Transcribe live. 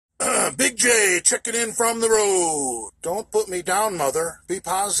Big J checking in from the road. Don't put me down, mother. Be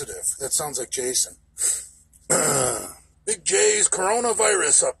positive. That sounds like Jason. Big J's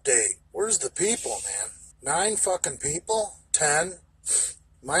coronavirus update. Where's the people, man? 9 fucking people? 10?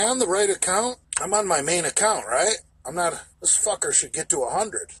 Am I on the right account? I'm on my main account, right? I'm not... This fucker should get to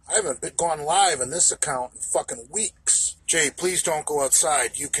 100. I haven't gone live on this account in fucking weeks. Jay, please don't go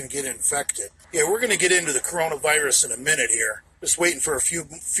outside. You can get infected. Yeah, we're going to get into the coronavirus in a minute here. Just waiting for a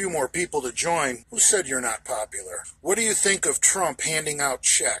few more people to join. Who said you're not popular? What do you think of Trump handing out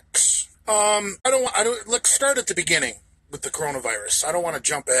checks? Let's start at the beginning with the coronavirus. I don't want to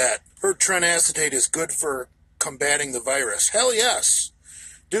jump ahead. Heard Trent acetate is good for combating the virus. Hell yes.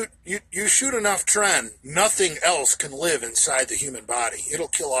 Dude, you shoot enough Tren, nothing else can live inside the human body. It'll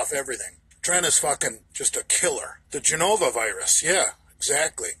kill off everything. Tren is fucking just a killer. The Genova virus, yeah,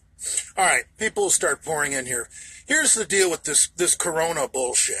 exactly. All right, people will start pouring in here. Here's the deal with this corona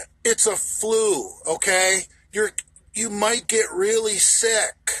bullshit. It's a flu, okay? You might get really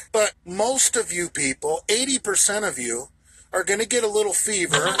sick, but most of you people, 80% of you, are going to get a little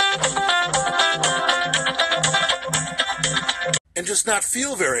fever and just not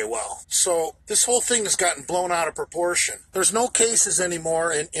feel very well. So this whole thing has gotten blown out of proportion. There's no cases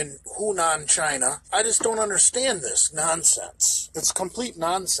anymore in Hunan, China. I just don't understand this nonsense. It's complete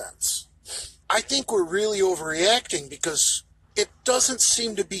nonsense. I think we're really overreacting because it doesn't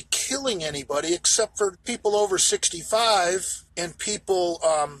seem to be killing anybody except for people over 65 and people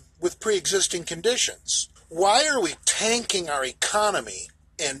with pre-existing conditions. Why are we tanking our economy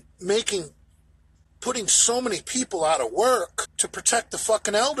and putting so many people out of work to protect the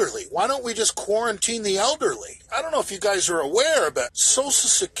fucking elderly? Why don't we just quarantine the elderly? I don't know if you guys are aware, but Social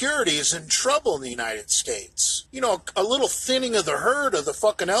Security is in trouble in the United States. You know, a little thinning of the herd of the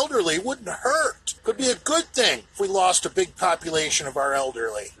fucking elderly wouldn't hurt. Could be a good thing if we lost a big population of our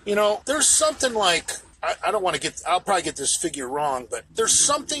elderly. You know, there's something like, I'll probably get this figure wrong, but there's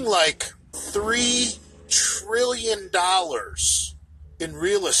something like $3 trillion in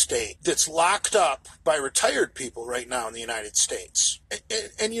real estate that's locked up by retired people right now in the United States.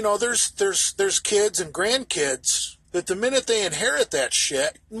 And you know, there's kids and grandkids that the minute they inherit that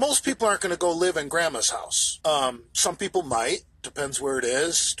shit, most people aren't going to go live in grandma's house. Some people might. Depends where it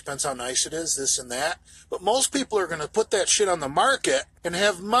is. Depends how nice it is, this and that. But most people are going to put that shit on the market and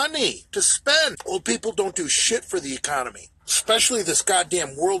have money to spend. Old people don't do shit for the economy. Especially this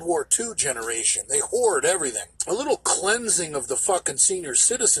goddamn World War II generation. They hoard everything. A little cleansing of the fucking senior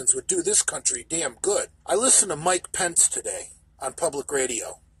citizens would do this country damn good. I listened to Mike Pence today on public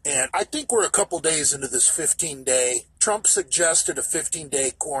radio. And I think we're a couple days into this 15-day. Trump suggested a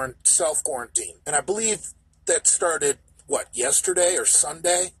 15-day self-quarantine. And I believe that started, yesterday or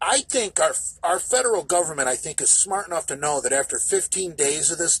Sunday? I think our federal government, is smart enough to know that after 15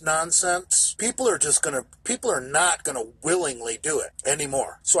 days of this nonsense, people are not gonna willingly do it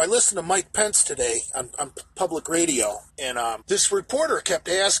anymore. So I listened to Mike Pence today on public radio, and this reporter kept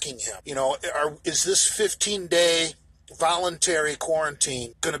asking him, you know, is this 15-day voluntary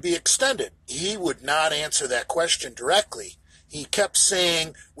quarantine going to be extended? He would not answer that question directly. He kept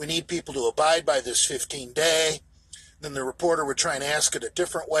saying, we need people to abide by this 15-day. Then the reporter would try and ask it a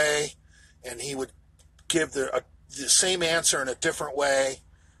different way, and he would give the same answer in a different way.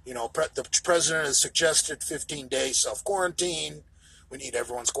 You know, the president has suggested 15-day self-quarantine. We need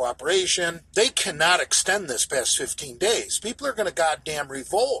everyone's cooperation. They cannot extend this past 15 days. People are going to goddamn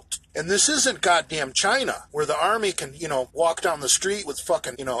revolt. And this isn't goddamn China, where the army can, you know, walk down the street with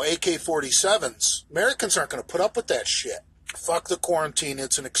fucking, you know, AK-47s. Americans aren't going to put up with that shit. Fuck the quarantine.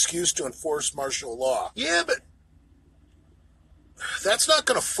 It's an excuse to enforce martial law. Yeah, but that's not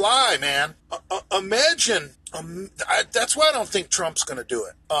going to fly, man. Imagine. That's why I don't think Trump's going to do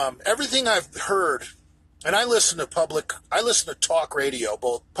it. Everything I've heard, and I listen to talk radio,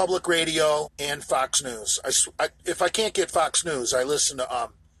 both public radio and Fox News. If I can't get Fox News, I listen to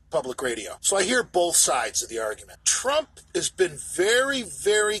public radio. So I hear both sides of the argument. Trump has been very,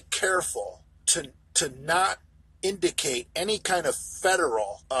 very careful to not indicate any kind of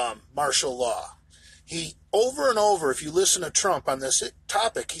federal martial law. He, over and over, if you listen to Trump on this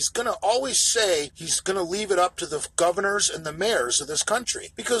topic, he's going to always say he's going to leave it up to the governors and the mayors of this country.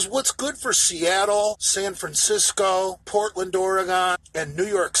 Because what's good for Seattle, San Francisco, Portland, Oregon, and New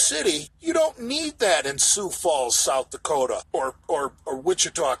York City, you don't need that in Sioux Falls, South Dakota, or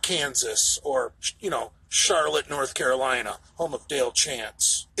Wichita, Kansas, or, you know, Charlotte, North Carolina, home of Dale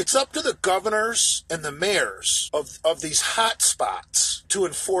Chance. It's up to the governors and the mayors of these hot spots to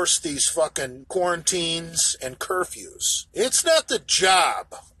enforce these fucking quarantines and curfews. It's not the job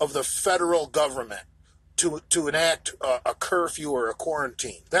of the federal government to enact a curfew or a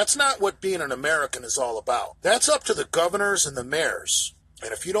quarantine. That's not what being an American is all about. That's up to the governors and the mayors.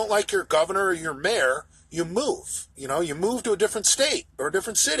 And if you don't like your governor or your mayor, you move. You move to a different state or a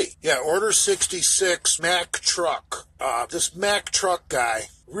different city. Yeah, Order 66, Macc Trucc. This Macc Trucc guy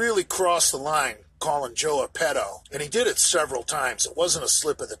really crossed the line calling Joe a pedo. And he did it several times. It wasn't a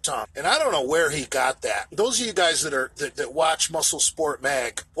slip of the tongue. And I don't know where he got that. Those of you guys that watch Muscle Sport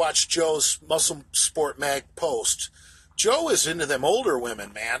Mag, watch Joe's Muscle Sport Mag post, Joe is into them older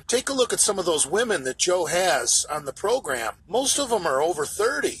women, man. Take a look at some of those women that Joe has on the program. Most of them are over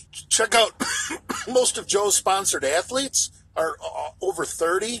 30. Check out most of Joe's sponsored athletes are over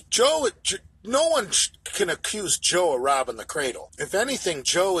 30. No one can accuse Joe of robbing the cradle. If anything,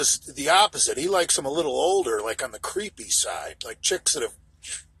 Joe is the opposite. He likes them a little older, like on the creepy side, like chicks that have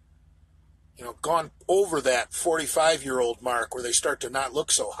gone over that 45-year-old mark where they start to not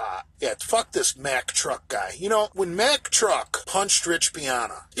look so hot. Yeah, fuck this Macc Trucc guy. When Macc Trucc punched Rich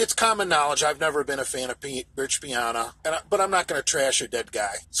Piana, it's common knowledge. I've never been a fan of Rich Piana, but I'm not going to trash a dead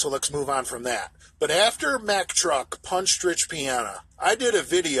guy. So let's move on from that. But after Macc Trucc punched Rich Piana, I did a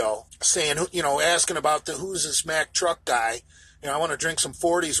video saying, asking about who's this Macc Trucc guy. I want to drink some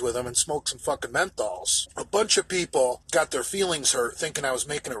 40s with him and smoke some fucking menthols. A bunch of people got their feelings hurt thinking I was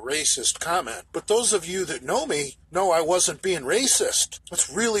making a racist comment. But those of you that know me know I wasn't being racist.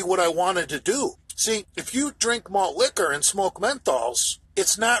 That's really what I wanted to do. See, if you drink malt liquor and smoke menthols,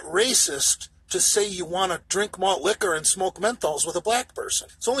 it's not racist to say you want to drink malt liquor and smoke menthols with a black person.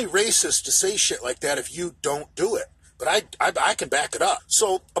 It's only racist to say shit like that if you don't do it. But I can back it up.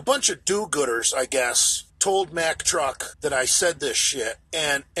 So a bunch of do-gooders, I guess, told Macc Trucc that I said this shit,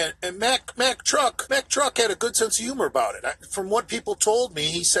 and Macc Trucc had a good sense of humor about it. From what people told me,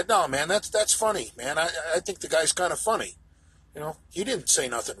 he said, "No, man, that's funny, man. I think the guy's kind of funny. He didn't say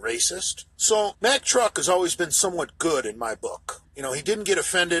nothing racist." So Macc Trucc has always been somewhat good in my book. He didn't get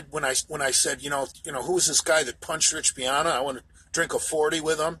offended when I said, who's this guy that punched Rich Piana? I want to drink a 40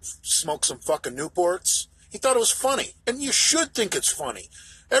 with him, smoke some fucking Newports. He thought it was funny, and you should think it's funny.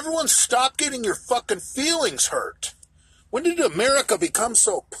 Everyone stop getting your fucking feelings hurt. When did America become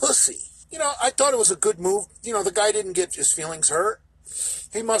so pussy? I thought it was a good move. The guy didn't get his feelings hurt.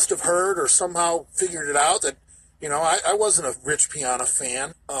 He must have heard or somehow figured it out that, I wasn't a Rich Piana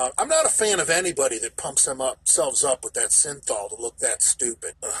fan. I'm not a fan of anybody that pumps themselves up with that synthol to look that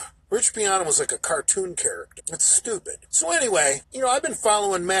stupid. Rich Piana was like a cartoon character. It's stupid. So anyway, I've been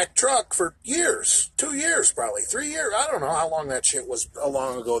following Macc Trucc for years. 2 years, probably. 3 years. I don't know how long that shit was, how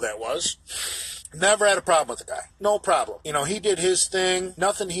long ago that was. Never had a problem with the guy. No problem. He did his thing.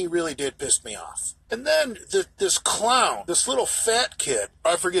 Nothing he really did pissed me off. And then this clown, this little fat kid,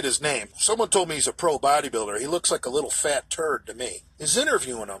 I forget his name. Someone told me he's a pro bodybuilder. He looks like a little fat turd to me. Is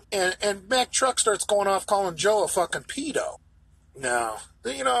interviewing him. And Macc Trucc starts going off calling Joe a fucking pedo. No.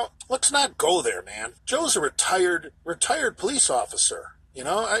 Let's not go there, man. Joe's a retired police officer.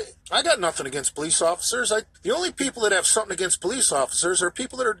 I got nothing against police officers. The only people that have something against police officers are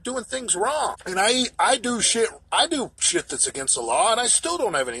people that are doing things wrong. And I do shit that's against the law, and I still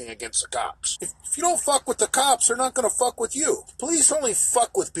don't have anything against the cops. If you don't fuck with the cops, they're not going to fuck with you. Police only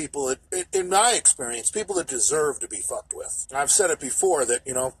fuck with people, in my experience, people that deserve to be fucked with. And I've said it before that,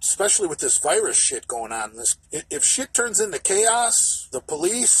 especially with this virus shit going on, if shit turns into chaos, the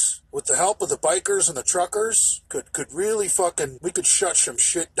police, with the help of the bikers and the truckers, could really we could shut some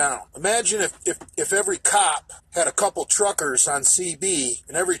shit down. Imagine if every cop had a couple truckers on CB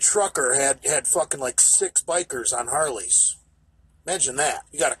and every trucker had fucking like 6 bikers on Harleys. Imagine that.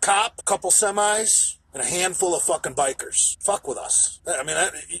 You got a cop, a couple semis, and a handful of fucking bikers. Fuck with us. I mean,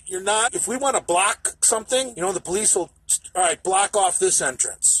 you're not, if we want to block something, the police will, all right, block off this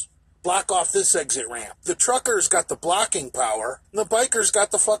entrance. Block off this exit ramp. The truckers got the blocking power, and the bikers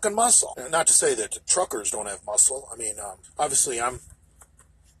got the fucking muscle. Not to say that the truckers don't have muscle. I mean, obviously I'm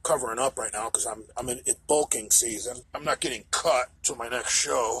covering up right now because I'm in bulking season. I'm not getting cut till my next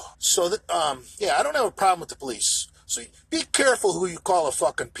show. So I don't have a problem with the police. So be careful who you call a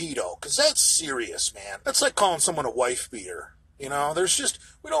fucking pedo, because that's serious, man. That's like calling someone a wife beater.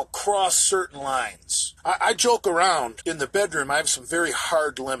 We don't cross certain lines. I joke around in the bedroom. I have some very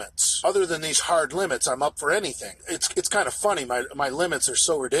hard limits. Other than these hard limits, I'm up for anything. It's kind of funny. My limits are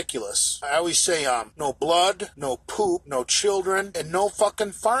so ridiculous. I always say no blood, no poop, no children, and no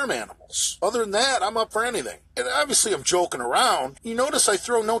fucking farm animals. Other than that, I'm up for anything. And obviously I'm joking around. You notice I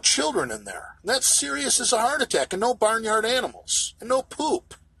throw no children in there. And that's serious as a heart attack. And no barnyard animals. And no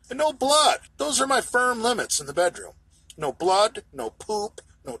poop. And no blood. Those are my firm limits in the bedroom. No blood, no poop,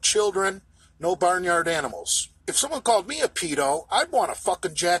 no children, no barnyard animals. if someone called me a pedo, I'd want to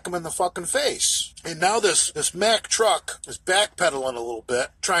fucking jack him in the fucking face. And now this Macc Trucc is backpedaling a little bit,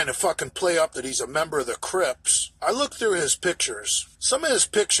 trying to fucking play up that he's a member of the Crips. I looked through his pictures. Some of his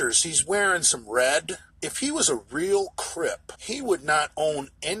pictures, he's wearing some red. If he was a real Crip, he would not own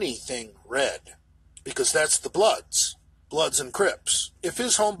anything red, because that's the Bloods and Crips. If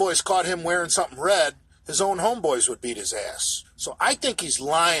his homeboys caught him wearing something red, his own homeboys would beat his ass. So I think he's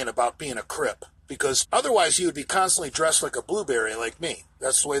lying about being a Crip, because otherwise he would be constantly dressed like a blueberry like me.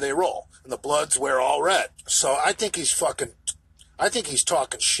 That's the way they roll. And the Bloods wear all red. So I think he's talking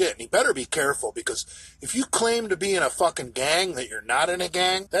shit, and he better be careful, because if you claim to be in a fucking gang that you're not in a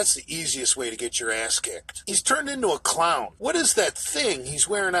gang, that's the easiest way to get your ass kicked. He's turned into a clown. What is that thing he's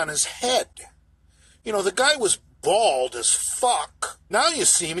wearing on his head? You know, the guy was bald as fuck. Now you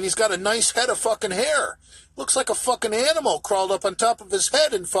see him and he's got a nice head of fucking hair. Looks like a fucking animal crawled up on top of his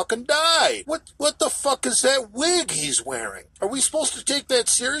head and fucking died. What the fuck is that wig he's wearing? Are we supposed to take that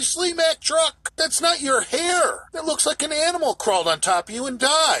seriously, Macc Trucc? That's not your hair. That looks like an animal crawled on top of you and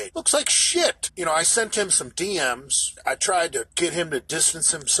died. Looks like shit. You know, I sent him some DMs. I tried to get him to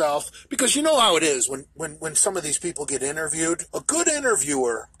distance himself, because you know how it is when some of these people get interviewed. A good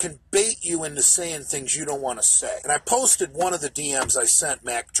interviewer can bait you into saying things you don't want to say. And I posted one of the DMs I sent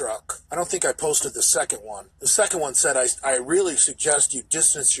Macc Trucc. I don't think I posted the second one. The second one said, I really suggest you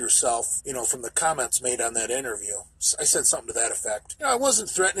distance yourself, you know, from the comments made on that interview. I said something to that effect. You know, I wasn't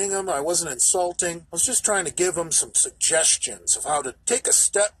threatening him. I wasn't insulting. I was just trying to give him some suggestions of how to take a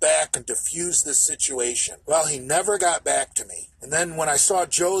step back and diffuse this situation. Well, he never got back to me. And then when I saw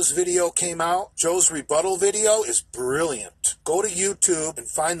Joe's video came out, Joe's rebuttal video is brilliant. Go to YouTube and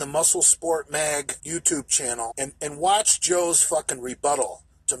find the Muscle Sport Mag YouTube channel and watch Joe's fucking rebuttal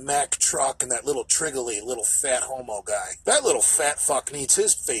to Macc Trucc and that little triggly little fat homo guy. That little fat fuck needs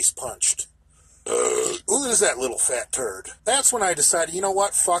his face punched. Who is that little fat turd? That's when I decided, you know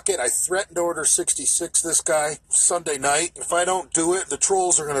what, fuck it. I threatened to order 66 this guy Sunday night. If I don't do it, the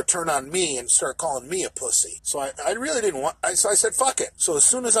trolls are going to turn on me and start calling me a pussy. So I really didn't want, so I said, fuck it. So as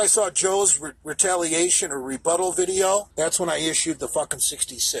soon as I saw Joe's retaliation or rebuttal video, that's when I issued the fucking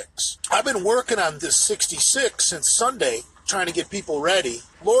 66. I've been working on this 66 since Sunday, trying to get people ready.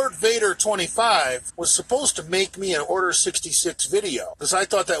 Lord Vader 25 was supposed to make me an Order 66 video, because I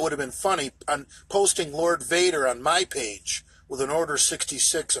thought that would have been funny on posting Lord Vader on my page with an Order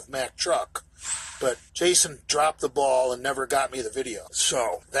 66 of Macc Trucc. But Jason dropped the ball and never got me the video.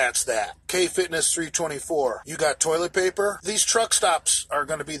 So that's that. K-Fitness 324. You got toilet paper? These truck stops are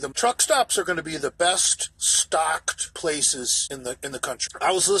going to be the best stocked places in the country.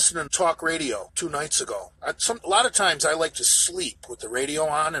 I was listening to talk radio 2 nights ago. A lot of times I like to sleep with the radio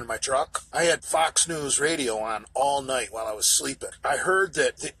on in my truck. I had Fox News radio on all night while I was sleeping. I heard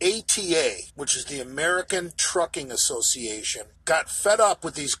that the ATA, which is the American Trucking Association, got fed up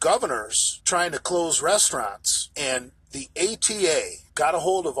with these governors trying to close restaurants, and the ATA got a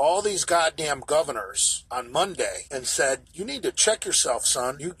hold of all these goddamn governors on Monday and said, you need to check yourself,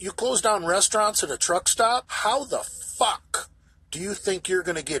 son. You close down restaurants at a truck stop? How the fuck do you think you're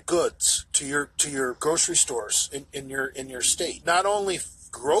going to get goods to your grocery stores in your state? Not only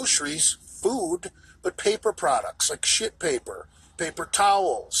groceries, food, but paper products like shit paper, paper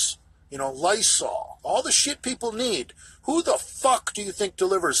towels, you know, Lysol, all the shit people need. Who the fuck do you think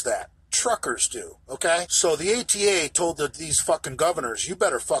delivers that? Truckers do, okay? So the ATA told these fucking governors, you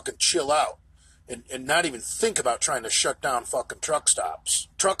better fucking chill out and not even think about trying to shut down fucking truck stops.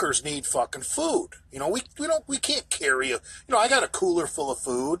 Truckers need fucking food. You know, we can't carry I got a cooler full of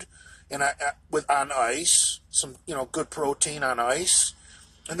food and on ice, some, you know, good protein on ice.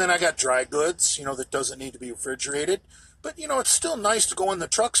 And then I got dry goods, you know, that doesn't need to be refrigerated. But, you know, it's still nice to go in the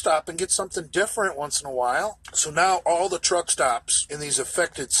truck stop and get something different once in a while. So now all the truck stops in these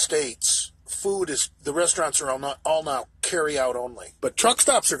affected states, the restaurants are all now carry out only. But truck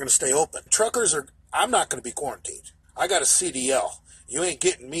stops are going to stay open. I'm not going to be quarantined. I got a CDL. You ain't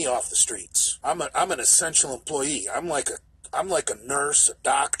getting me off the streets. I'm an essential employee. I'm like a nurse, a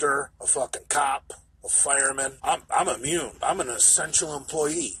doctor, a fucking cop, a fireman. I'm immune. I'm an essential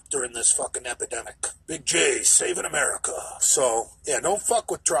employee during this fucking epidemic. Big J, saving America. So, yeah, don't fuck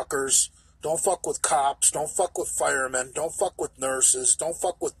with truckers. Don't fuck with cops. Don't fuck with firemen. Don't fuck with nurses. Don't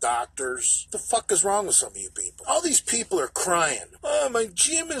fuck with doctors. What the fuck is wrong with some of you people? All these people are crying. Oh, my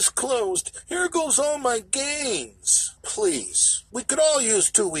gym is closed. Here goes all my gains. Please. We could all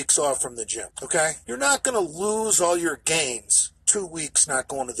use 2 weeks off from the gym, okay? You're not going to lose all your gains 2 weeks not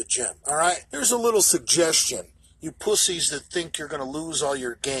going to the gym, all right? Here's a little suggestion. You pussies that think you're going to lose all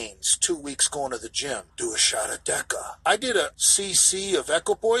your gains 2 weeks going to the gym, do a shot of Deca. I did a CC of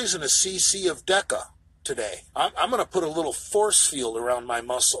Equipoise and a CC of Deca. today. I'm going to put a little force field around my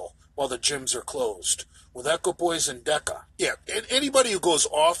muscle while the gyms are closed with Equipoise and Deca. Yeah, anybody who goes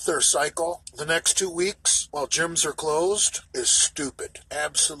off their cycle the next 2 weeks while gyms are closed is stupid.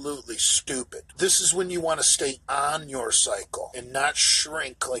 Absolutely stupid. This is when you want to stay on your cycle and not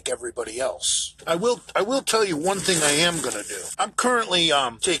shrink like everybody else. I will tell you one thing I am going to do. I'm currently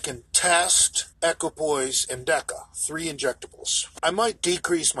taking Test, Equipoise, and Deca, 3 injectables. I might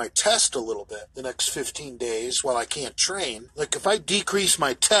decrease my test a little bit the next 15 days while I can't train. Like if I decrease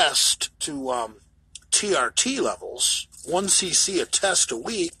my test to TRT levels, 1 cc a test a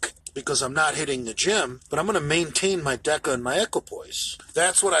week, because I'm not hitting the gym, but I'm going to maintain my Deca and my Equipoise.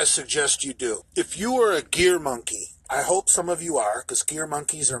 That's what I suggest you do. If you are a gear monkey, I hope some of you are, because gear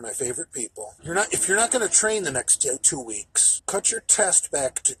monkeys are my favorite people. If you're not going to train the next 2 weeks, cut your test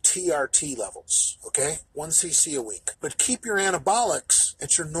back to TRT levels, okay? 1 cc a week. But keep your anabolics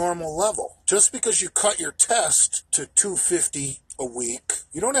at your normal level. Just because you cut your test to 250 a week,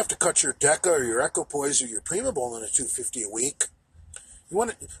 you don't have to cut your Deca or your Equipoise or your Primabol at 250 a week. You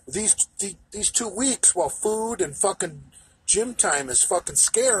want these 2 weeks while food and fucking gym time is fucking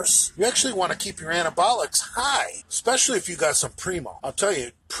scarce, you actually want to keep your anabolics high, especially if you got some Primo. I'll tell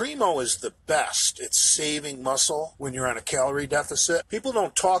you, Primo is the best. It's saving muscle when you're on a calorie deficit. People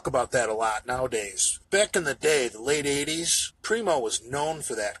don't talk about that a lot nowadays. Back in the day, the late 80s, Primo was known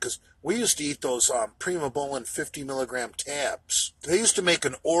for that because we used to eat those Primobolan 50 milligram tabs. They used to make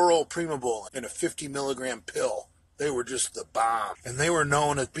an oral Primobolan in a 50 milligram pill. They were just the bomb. And they were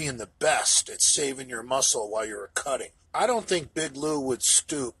known as being the best at saving your muscle while you were cutting. I don't think Big Lou would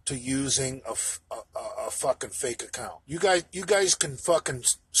stoop to using a fucking fake account. You guys can fucking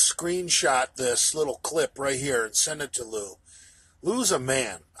screenshot this little clip right here and send it to Lou. Lou's a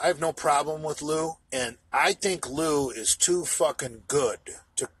man. I have no problem with Lou, and I think Lou is too fucking good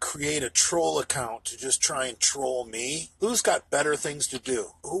to create a troll account to just try and troll me. Lou's got better things to do.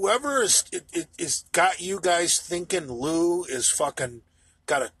 Whoever is got you guys thinking Lou is fucking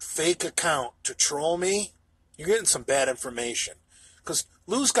got a fake account to troll me, you're getting some bad information. Because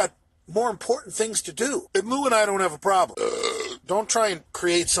Lou's got more important things to do. And Lou and I don't have a problem. Don't try and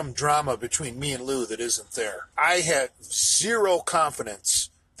create some drama between me and Lou that isn't there. I had zero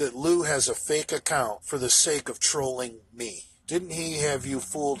confidence that Lou has a fake account for the sake of trolling me. Didn't he have you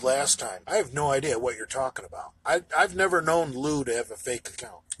fooled last time? I have no idea what you're talking about. I've never known Lou to have a fake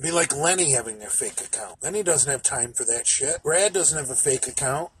account. It'd be like Lenny having a fake account. Lenny doesn't have time for that shit. Brad doesn't have a fake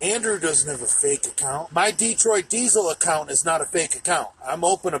account. Andrew doesn't have a fake account. My Detroit Diesel account is not a fake account. I'm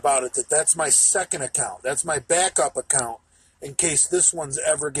open about it that's my second account. That's my backup account in case this one's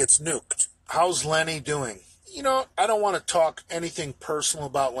ever gets nuked. How's Lenny doing? You know, I don't want to talk anything personal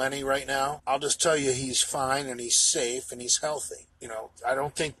about Lenny right now. I'll just tell you he's fine and he's safe and he's healthy. You know, I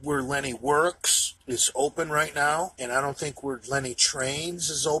don't think where Lenny works is open right now, and I don't think where Lenny trains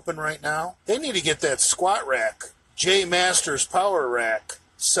is open right now. They need to get that squat rack, J Masters power rack,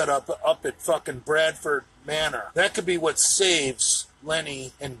 set up at fucking Bradford Manor. That could be what saves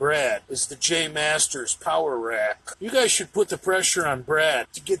Lenny and Brad, is the J Masters power rack. You guys should put the pressure on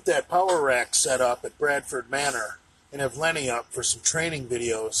Brad to get that power rack set up at Bradford Manor and have Lenny up for some training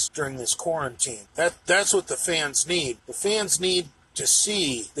videos during this quarantine. That's what the fans need. The fans need to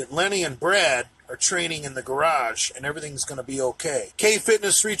see that Lenny and Brad are training in the garage and everything's going to be okay.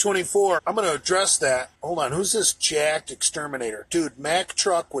 K-Fitness 324, I'm going to address that. Hold on, who's this jacked exterminator? Dude, Macc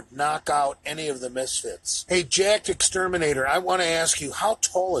Trucc would knock out any of the misfits. Hey, jacked exterminator, I want to ask you, how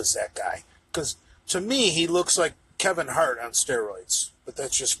tall is that guy? Because to me, he looks like Kevin Hart on steroids, but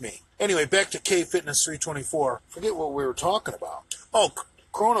that's just me. Anyway, back to K-Fitness 324. Forget what we were talking about. Oh,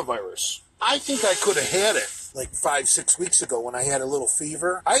 coronavirus. I think I could have had it like 5-6 weeks ago when I had a little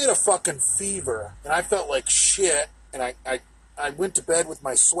fever. I had a fucking fever, and I felt like shit, and I went to bed with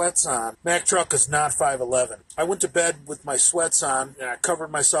my sweats on. Macc Trucc is not 5'11". I went to bed with my sweats on, and I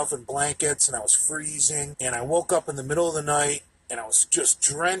covered myself in blankets, and I was freezing, and I woke up in the middle of the night, and I was just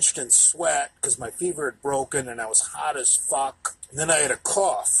drenched in sweat because my fever had broken, and I was hot as fuck. And then I had a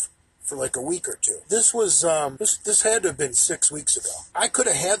cough for like a week or two. This was, this had to have been 6 weeks ago. I could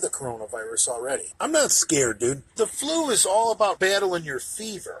have had the coronavirus already. I'm not scared, dude. The flu is all about battling your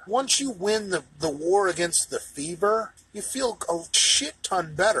fever. Once you win the war against the fever, you feel a shit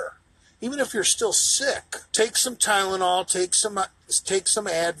ton better. Even if you're still sick. Take some Tylenol, take some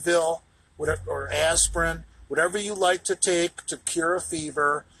Advil, or aspirin, whatever you like to take to cure a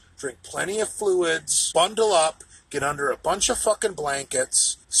fever. Drink plenty of fluids, bundle up, get under a bunch of fucking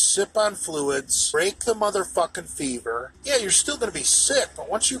blankets, sip on fluids, break the motherfucking fever. Yeah, you're still going to be sick, but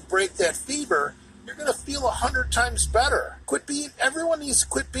once you break that fever, you're going to feel 100 times better. Everyone needs to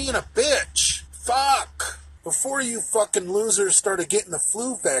quit being a bitch. Fuck! Before you fucking losers started getting the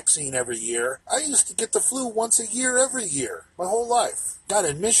flu vaccine every year, I used to get the flu once a year every year, my whole life. God,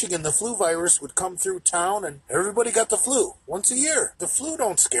 in Michigan, the flu virus would come through town and everybody got the flu once a year. The flu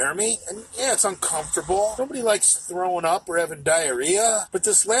don't scare me, and yeah, it's uncomfortable. Nobody likes throwing up or having diarrhea, but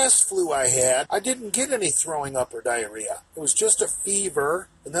this last flu I had, I didn't get any throwing up or diarrhea. It was just a fever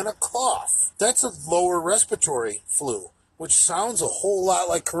and then a cough. That's a lower respiratory flu, which sounds a whole lot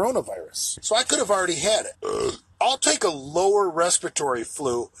like coronavirus. So I could have already had it. I'll take a lower respiratory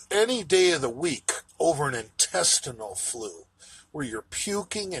flu any day of the week over an intestinal flu, where you're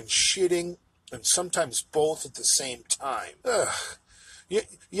puking and shitting, and sometimes both at the same time. Ugh. You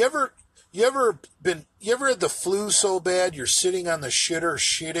ever had the flu so bad you're sitting on the shitter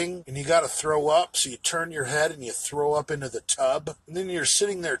shitting and you gotta throw up, so you turn your head and you throw up into the tub, and then you're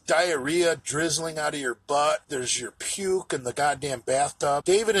sitting there, diarrhea drizzling out of your butt, there's your puke in the goddamn bathtub.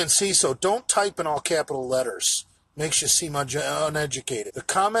 David and Cecil, don't type in all capital letters. Makes you seem uneducated. The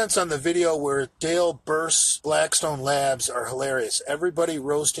comments on the video where Dale bursts Blackstone Labs are hilarious. Everybody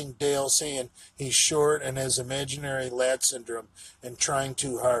roasting Dale, saying he's short and has imaginary lad syndrome and trying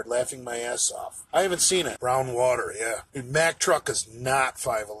too hard, laughing my ass off. I haven't seen it. Brown water, yeah. Dude, Macc Trucc is not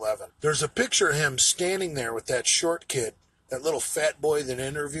 5'11". There's a picture of him standing there with that short kid, that little fat boy that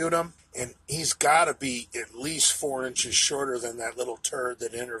interviewed him, and he's got to be at least 4 inches shorter than that little turd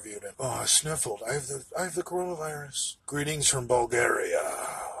that interviewed him. Oh, I sniffled. I have the coronavirus. Greetings from Bulgaria.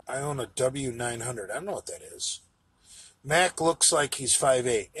 I own a W900. I don't know what that is. Mac looks like he's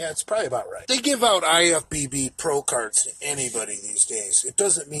 5'8". Yeah, it's probably about right. They give out IFBB Pro cards to anybody these days. It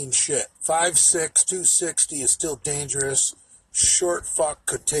doesn't mean shit. 5'6", 260 is still dangerous. Short fuck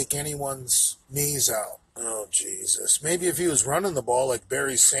could take anyone's knees out. Oh, Jesus. Maybe if he was running the ball like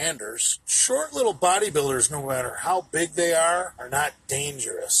Barry Sanders. Short little bodybuilders, no matter how big they are not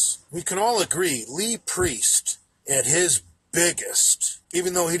dangerous. We can all agree, Lee Priest, at his biggest,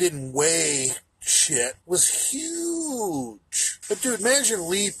 even though he didn't weigh shit, was huge. But dude, imagine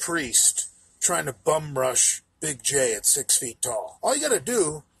Lee Priest trying to bum rush Big J at 6 feet tall. All you gotta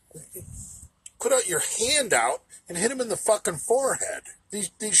do, put out your hand out and hit him in the fucking forehead.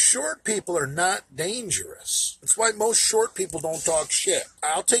 These short people are not dangerous. That's why most short people don't talk shit.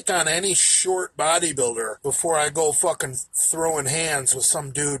 I'll take on any short bodybuilder before I go fucking throwing hands with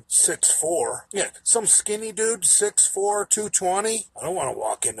some dude 6'4". Yeah, some skinny dude 6'4", 220. I don't want to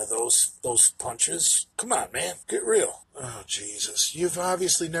walk into those punches. Come on, man. Get real. Oh, Jesus. You've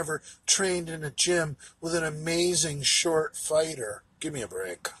obviously never trained in a gym with an amazing short fighter. Give me a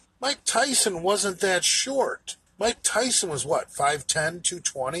break. Mike Tyson wasn't that short. Mike Tyson was what, 5'10",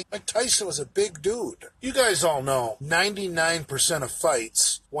 220? Mike Tyson was a big dude. You guys all know 99% of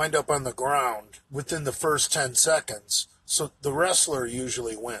fights wind up on the ground within the first 10 seconds, so the wrestler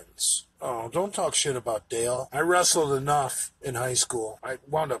usually wins. Oh, don't talk shit about Dale. I wrestled enough in high school. I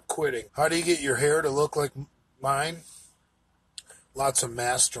wound up quitting. How do you get your hair to look like mine? Lots of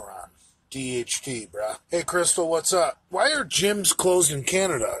Masteron. DHT, bruh. Hey, Crystal, what's up? Why are gyms closed in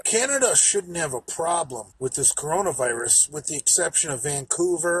Canada? Canada shouldn't have a problem with this coronavirus, with the exception of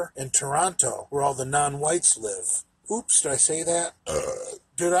Vancouver and Toronto, where all the non-whites live. Oops, did I say that?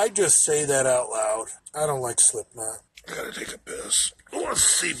 Did I just say that out loud? I don't like Slipknot. I gotta take a piss. I want to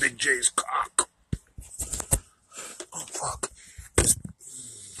see Big J's cock. Oh, fuck. I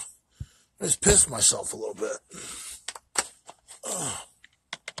just pissed myself a little bit.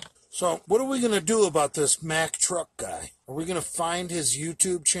 So, what are we going to do about this Macc Trucc guy? Are we going to find his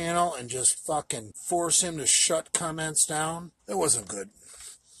YouTube channel and just fucking force him to shut comments down? It wasn't good.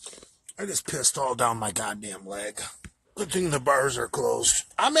 I just pissed all down my goddamn leg. Good thing the bars are closed.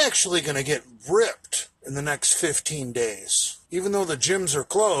 I'm actually going to get ripped in the next 15 days. Even though the gyms are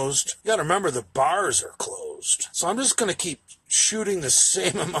closed, you got to remember the bars are closed. So I'm just going to keep shooting the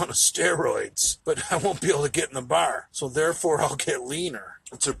same amount of steroids, but I won't be able to get in the bar. So therefore, I'll get leaner.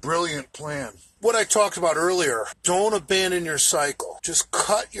 It's a brilliant plan. What I talked about earlier, don't abandon your cycle. Just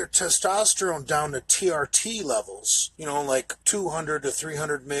cut your testosterone down to TRT levels, like 200 to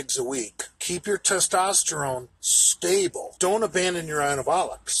 300 mgs a week. Keep your testosterone stable. Don't abandon your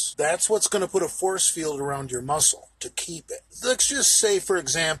anabolics. That's what's going to put a force field around your muscle to keep it. Let's just say, for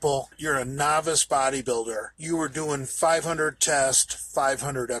example, you're a novice bodybuilder. You were doing 500 test,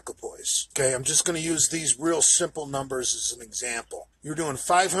 500 equipoise. Okay, I'm just going to use these real simple numbers as an example. You're doing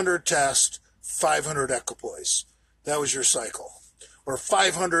 500 test, 500 equipoise. That was your cycle. Or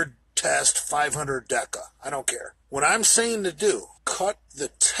 500 test, 500 deca. I don't care. What I'm saying to do, cut the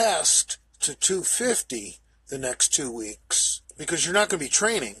test to 250 the next 2 weeks, because you're not going to be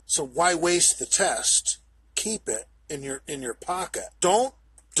training. So why waste the test? Keep it in your pocket. Don't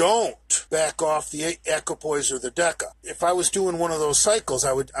don't back off the equipoise or the deca. If I was doing one of those cycles,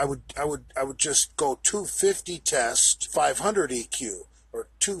 I would just go 250 test, 500 EQ, or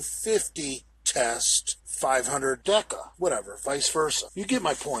 250 test, 500 deca, whatever, vice versa. You get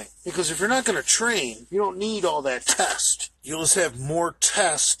my point. Because if you're not going to train, you don't need all that test. You'll just have more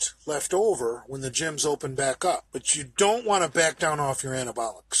test left over when the gyms open back up. But you don't want to back down off your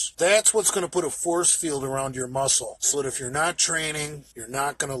anabolics. That's what's going to put a force field around your muscle, so that if you're not training, you're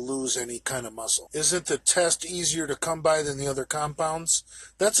not going to lose any kind of muscle. Isn't the test easier to come by than the other compounds?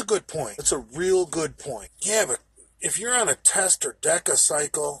 That's a good point. That's a real good point. Yeah, but if you're on a test or deca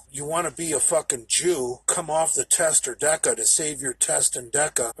cycle, you want to be a fucking Jew, come off the test or deca to save your test and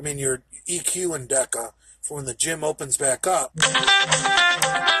deca, your EQ and deca, for when the gym opens back up.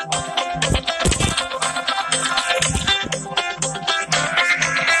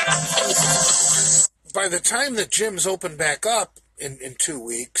 By the time the gyms open back up in 2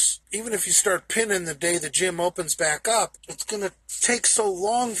 weeks, even if you start pinning the day the gym opens back up, it's going to take so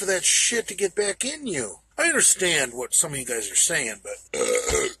long for that shit to get back in you. I understand what some of you guys are saying, but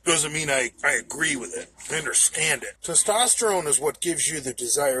doesn't mean I agree with it. I understand it. Testosterone is what gives you the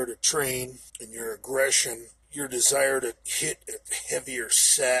desire to train and your aggression, your desire to hit a heavier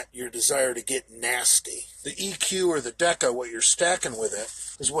set, your desire to get nasty. The EQ or the deca, what you're stacking with it,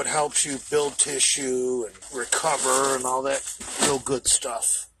 is what helps you build tissue and recover and all that real good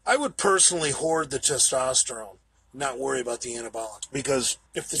stuff. I would personally hoard the testosterone, not worry about the anabolics. Because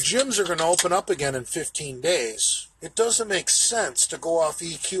if the gyms are going to open up again in 15 days, it doesn't make sense to go off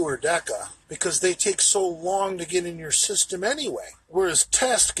EQ or DECA because they take so long to get in your system anyway. Whereas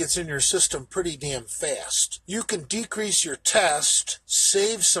test gets in your system pretty damn fast. You can decrease your test,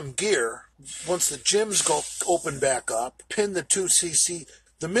 save some gear. Once the gyms go open back up, pin the 2cc.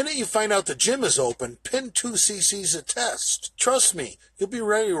 The minute you find out the gym is open, pin 2 cc's a test. Trust me, you'll be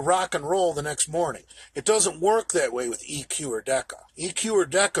ready to rock and roll the next morning. It doesn't work that way with EQ or DECA. EQ or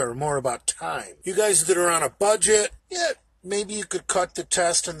DECA are more about time. You guys that are on a budget, yeah, maybe you could cut the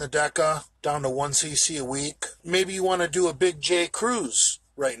test and the DECA down to 1 cc a week. Maybe you want to do a big J cruise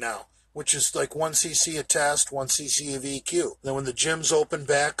right now, which is like 1 cc a test, 1 cc of EQ. Then when the gyms open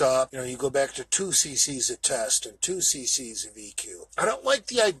back up, you go back to 2 cc's a test and 2 cc's of EQ. I don't like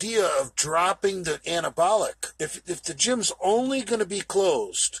the idea of dropping the anabolic. If the gym's only going to be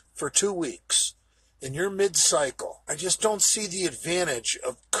closed for 2 weeks and you're mid-cycle, I just don't see the advantage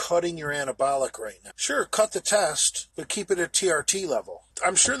of cutting your anabolic right now. Sure, cut the test, but keep it at TRT level.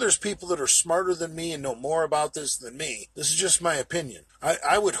 I'm sure there's people that are smarter than me and know more about this than me. This is just my opinion.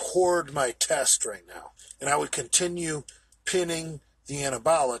 I would hoard my test right now, and I would continue pinning the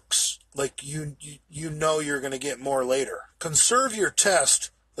anabolics like you know you're going to get more later. Conserve your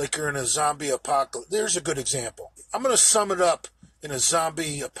test like you're in a zombie apocalypse. There's a good example. I'm going to sum it up in a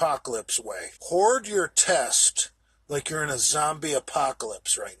zombie apocalypse way. Hoard your test like you're in a zombie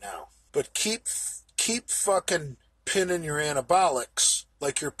apocalypse right now, but keep fucking pinning your anabolics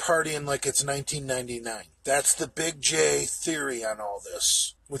like you're partying like it's 1999. That's the big J theory on all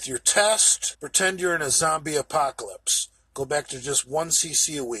this. With your test, pretend you're in a zombie apocalypse. Go back to just 1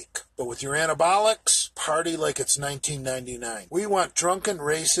 cc a week. But with your anabolics, party like it's 1999. We want drunken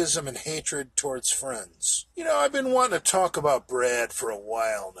racism and hatred towards friends. I've been wanting to talk about Brad for a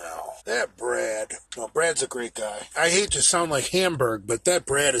while now. That Brad. No, Brad's a great guy. I hate to sound like Hamburg, but that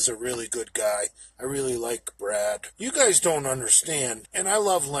Brad is a really good guy. I really like Brad. You guys don't understand, and I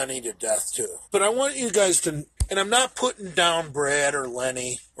love Lenny to death too. But I want you guys to, and I'm not putting down Brad or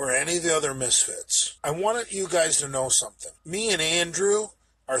Lenny or any of the other misfits. I want you guys to know something. Me and Andrew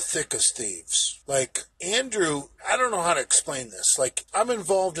are thick as thieves. Like, Andrew, I don't know how to explain this. Like, I'm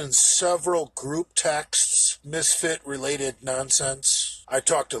involved in several group texts, misfit-related nonsense. I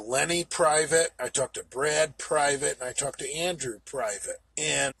talk to Lenny private, I talk to Brad private, and I talk to Andrew private.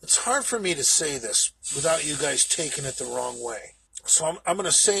 And it's hard for me to say this without you guys taking it the wrong way. So I'm going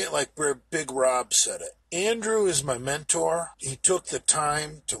to say it like Big Rob said it. Andrew is my mentor. He took the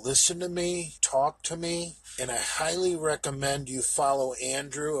time to listen to me, talk to me, and I highly recommend you follow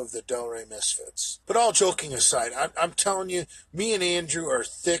Andrew of the Delray Misfits. But all joking aside, I'm telling you, me and Andrew are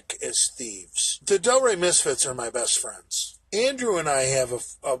thick as thieves. The Delray Misfits are my best friends. Andrew and I have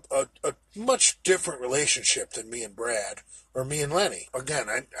a much different relationship than me and Brad or me and Lenny. Again,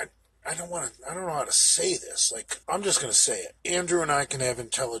 I don't know how to say this. Like, I'm just going to say it. Andrew and I can have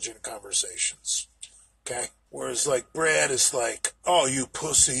intelligent conversations. Okay? Whereas, like, Brad is like, oh, you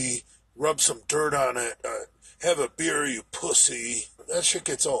pussy, rub some dirt on it, have a beer, you pussy. That shit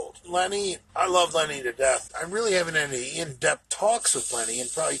gets old. Lenny, I love Lenny to death. I really haven't had any in-depth talks with Lenny in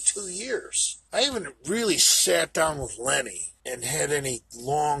probably 2 years. I haven't really sat down with Lenny and had any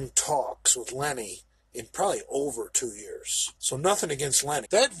long talks with Lenny in probably over 2 years. So nothing against Lenny.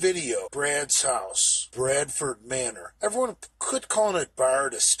 That video, Brad's house, Bradford Manor, everyone quit calling it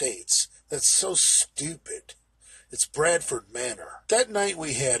Bard Estates. That's so stupid. It's Bradford Manor. That night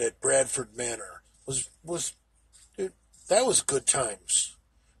we had at Bradford Manor was dude, that was good times.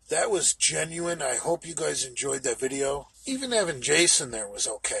 That was genuine. I hope you guys enjoyed that video. Even having Jason there was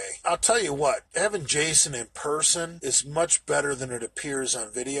okay. I'll tell you what, having Jason in person is much better than it appears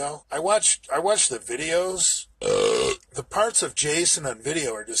on video. I watched the videos. The parts of Jason on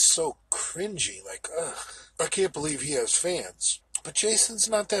video are just so cringy. Like, ugh. I can't believe he has fans. But Jason's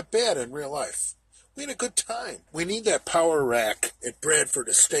not that bad in real life. We had a good time. We need that power rack at Bradford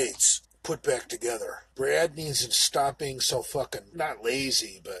Estates put back together. Brad needs to stop being so fucking, not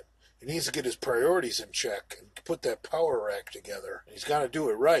lazy, but he needs to get his priorities in check and put that power rack together. And he's got to do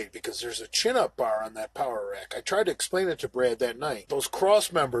it right because there's a chin-up bar on that power rack. I tried to explain it to Brad that night. Those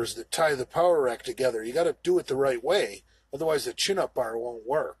cross members that tie the power rack together, you got to do it the right way. Otherwise, the chin-up bar won't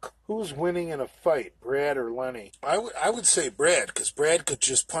work. Who's winning in a fight, Brad or Lenny? I would say Brad, because Brad could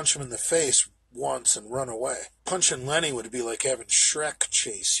just punch him in the face once and run away. Punching Lenny would be like having Shrek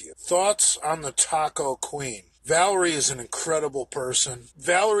chase you. Thoughts on the Taco Queen? Valerie is an incredible person.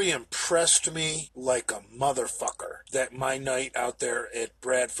 Valerie impressed me like a motherfucker that my night out there at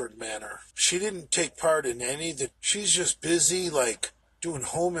Bradford Manor. She didn't take part in any that. She's just busy, like, doing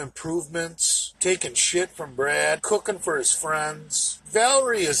home improvements, taking shit from Brad, cooking for his friends.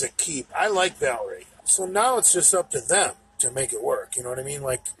 Valerie is a keep. I like Valerie. So now it's just up to them to make it work, you know what I mean?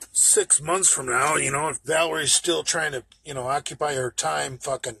 Like 6 months from now, if Valerie's still trying to, occupy her time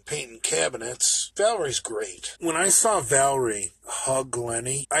fucking painting cabinets, Valerie's great. When I saw Valerie hug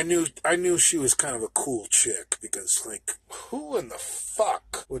Lenny, I knew she was kind of a cool chick because, like, who in the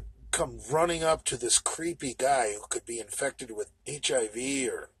fuck would come running up to this creepy guy who could be infected with HIV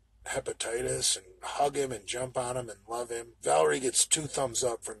or hepatitis and hug him and jump on him and love him? Valerie gets 2 thumbs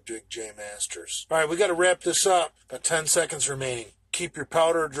up from Big J Masters. All right, we got to wrap this up. Got 10 seconds remaining. Keep your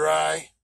powder dry.